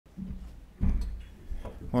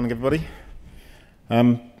Morning, everybody.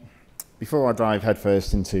 Before I dive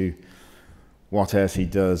headfirst into what AirSeed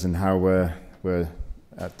does and how we're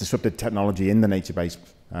disrupted technology in the nature-based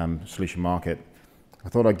solution market, I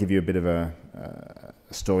thought I'd give you a bit of a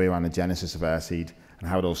story around the genesis of AirSeed and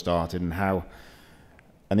how it all started and how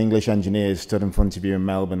an English engineer stood in front of you in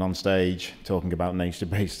Melbourne on stage talking about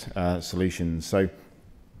nature-based solutions. So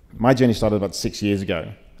my journey started about 6 years ago,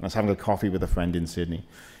 and I was having a coffee with a friend in Sydney,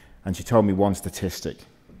 and she told me one statistic.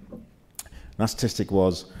 And that statistic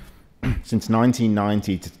was, since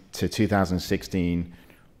 1990 to 2016,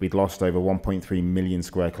 we'd lost over 1.3 million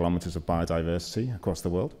square kilometers of biodiversity across the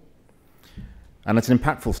world. And it's an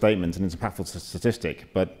impactful statement and it's an impactful statistic,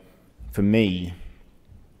 but for me,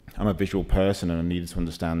 I'm a visual person and I needed to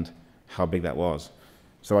understand how big that was.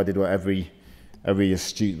 So I did what every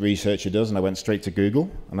astute researcher does, and I went straight to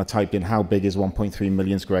Google and I typed in how big is 1.3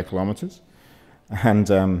 million square kilometers,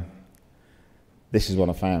 and this is what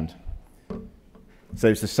I found. So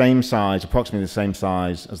it's the same size, approximately the same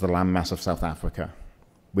size as the landmass of South Africa,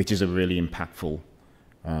 which is a really impactful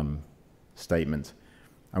statement.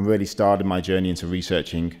 I really started my journey into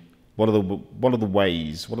researching what are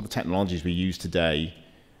the technologies we use today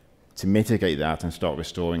to mitigate that and start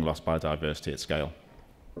restoring lost biodiversity at scale.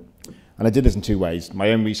 And I did this in two ways: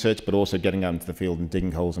 my own research, but also getting out into the field and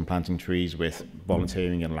digging holes and planting trees with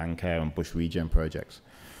volunteering in land care and bush regen projects.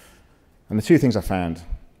 And the two things I found,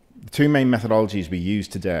 the two main methodologies we use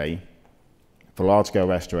today for large-scale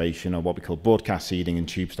restoration are what we call broadcast seeding and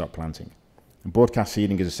tube stock planting. And broadcast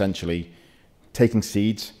seeding is essentially taking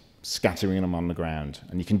seeds, scattering them on the ground.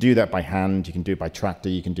 And you can do that by hand, you can do it by tractor,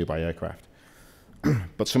 you can do it by aircraft.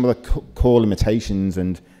 But some of the core limitations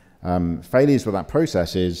and failures with that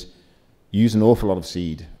process is you use an awful lot of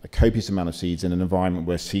seed, a copious amount of seeds in an environment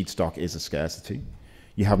where seed stock is a scarcity.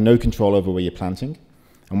 You have no control over where you're planting.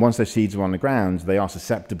 And once those seeds are on the ground, they are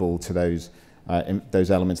susceptible to those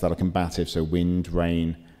elements that are combative, so wind,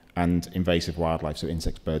 rain, and invasive wildlife, so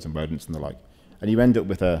insects, birds, and rodents, and the like. And you end up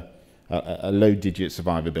with a low-digit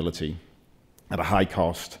survivability at a high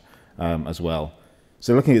cost as well.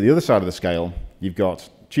 So looking at the other side of the scale, you've got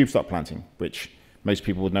tube stock planting, which most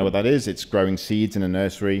people would know what that is. It's growing seeds in a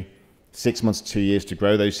nursery, 6 months to 2 years to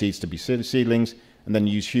grow those seeds to be seedlings, and then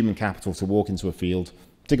use human capital to walk into a field,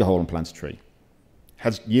 dig a hole, and plant a tree.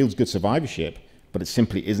 Yields good survivorship, but it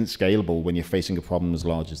simply isn't scalable when you're facing a problem as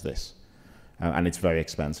large as this, and it's very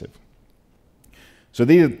expensive. So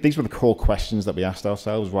these were the core questions that we asked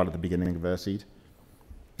ourselves right at the beginning of AirSeed,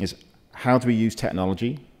 is how do we use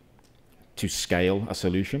technology to scale a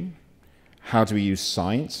solution? How do we use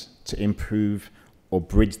science to improve or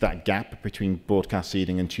bridge that gap between broadcast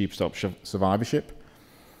seeding and tube stock survivorship?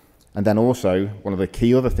 And then also, one of the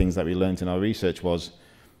key other things that we learned in our research was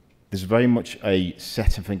there's very much a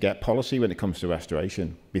set and forget policy when it comes to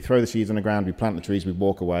restoration. We throw the seeds on the ground, we plant the trees, we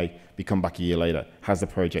walk away, we come back a year later. Has the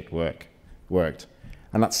project worked?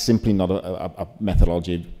 And that's simply not a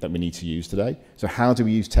methodology that we need to use today. So how do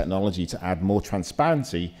we use technology to add more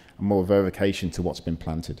transparency and more verification to what's been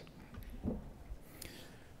planted?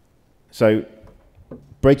 So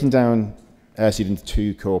breaking down AirSeed into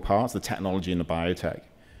two core parts, the technology and the biotech.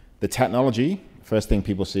 The technology, first thing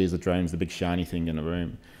people see is the drones, the big shiny thing in the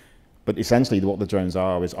room. But essentially what the drones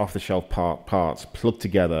are is off-the-shelf parts plugged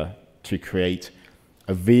together to create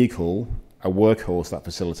a vehicle, a workhorse that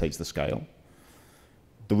facilitates the scale.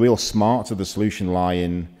 The real smarts of the solution lie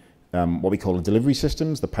in what we call the delivery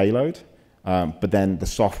systems, the payload, but then the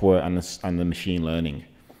software and the machine learning.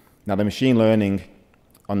 Now the machine learning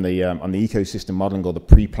on the ecosystem modeling, or the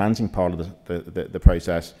pre-planting part of the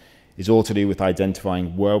process, is all to do with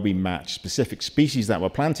identifying where we match specific species that we're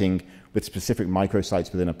planting with specific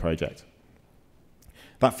microsites within a project.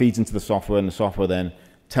 That feeds into the software, and the software then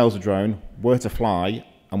tells the drone where to fly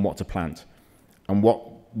and what to plant, and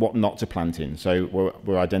what not to plant in. So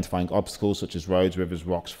we're identifying obstacles such as roads, rivers,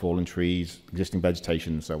 rocks, fallen trees, existing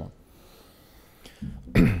vegetation, and so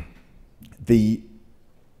on.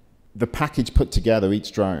 The package put together,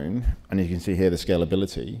 each drone, and you can see here the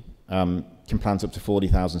scalability, can plant up to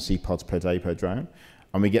 40,000 seed pods per day per drone.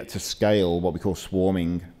 And we get to scale what we call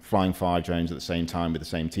swarming, flying 5 drones at the same time with the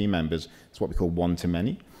same team members. It's what we call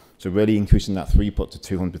one-to-many. So really increasing that throughput to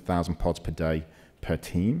 200,000 pods per day per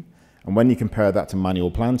team. And when you compare that to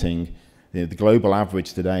manual planting, the global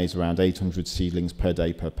average today is around 800 seedlings per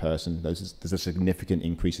day per person. There's a significant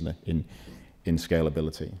increase in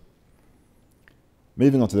scalability.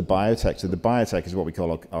 Moving on to the biotech. So the biotech is what we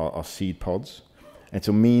call our seed pods. It's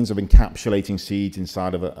a means of encapsulating seeds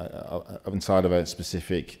inside of a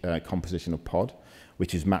specific composition of pod,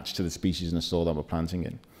 which is matched to the species in the soil that we're planting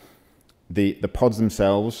in. The pods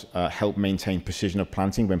themselves help maintain precision of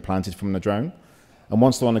planting when planted from the drone. And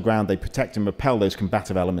once they're on the ground, they protect and repel those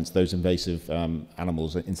combative elements, those invasive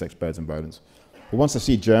animals, insects, birds, and rodents. But once the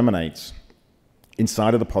seed germinates,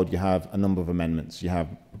 inside of the pod, you have a number of amendments. You have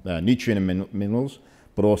nutrient and minerals,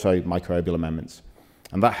 but also microbial amendments.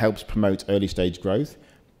 And that helps promote early stage growth,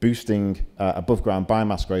 boosting above ground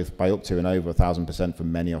biomass growth by up to and over 1,000% for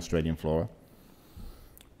many Australian flora.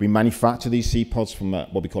 We manufacture these seed pods from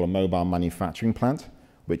what we call a mobile manufacturing plant,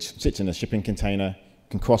 which sits in a shipping container,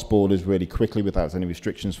 can cross borders really quickly without any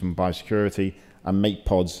restrictions from biosecurity, and make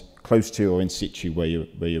pods close to or in situ where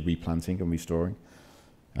you're replanting and restoring,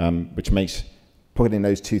 which makes putting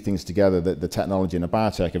those two things together, the technology and the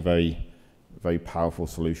biotech, a very, very powerful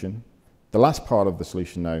solution. The last part of the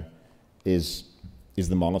solution, though, is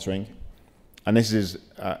the monitoring. And this is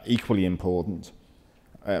equally important.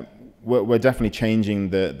 We're definitely changing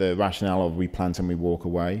the rationale of we plant and we walk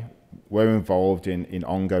away. We're involved in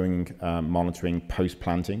ongoing monitoring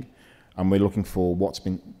post-planting, and we're looking for what's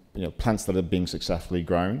been, plants that are being successfully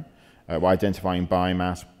grown. We're identifying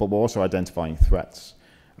biomass, but we're also identifying threats.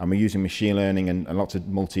 And we're using machine learning and lots of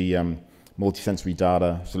multi-sensory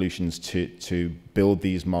data solutions to build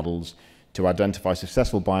these models to identify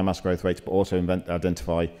successful biomass growth rates, but also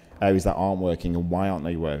identify areas that aren't working and why aren't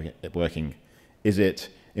they working. Is it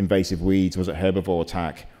invasive weeds? Was it herbivore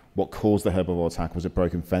attack? What caused the herbivore attack? Was it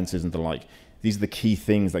broken fences and the like? These are the key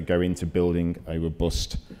things that go into building a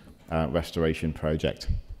robust restoration project.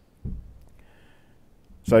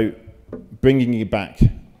 So bringing you back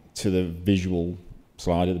to the visual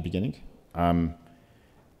slide at the beginning,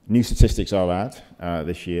 new statistics are out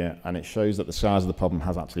this year, and it shows that the size of the problem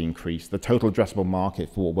has actually increased. The total addressable market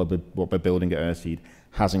for what we're building at AirSeed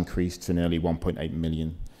has increased to nearly 1.8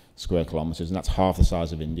 million square kilometers, and that's half the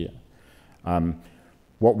size of India.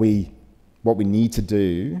 What we need to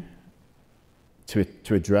do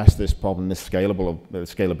to address this problem, this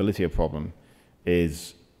scalability of problem,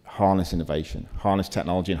 is harness innovation, harness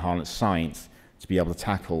technology, and harness science to be able to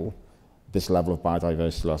tackle this level of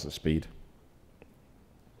biodiversity loss at speed.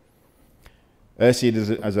 AirSeed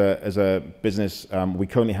as a business, we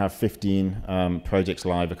currently have 15 projects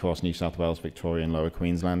live across New South Wales, Victoria, and Lower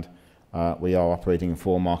Queensland. We are operating in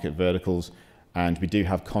 4 market verticals, and we do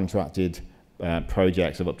have contracted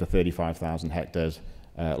projects of up to 35,000 hectares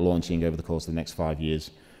launching over the course of the next 5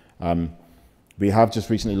 years. We have just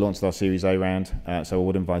recently launched our Series A round, so I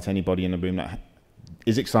would invite anybody in the room that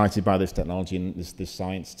is excited by this technology and this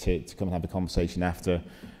science to come and have a conversation after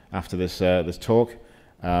this talk.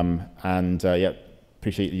 Yeah,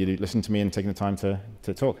 appreciate you listening to me and taking the time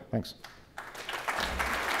to talk. Thanks.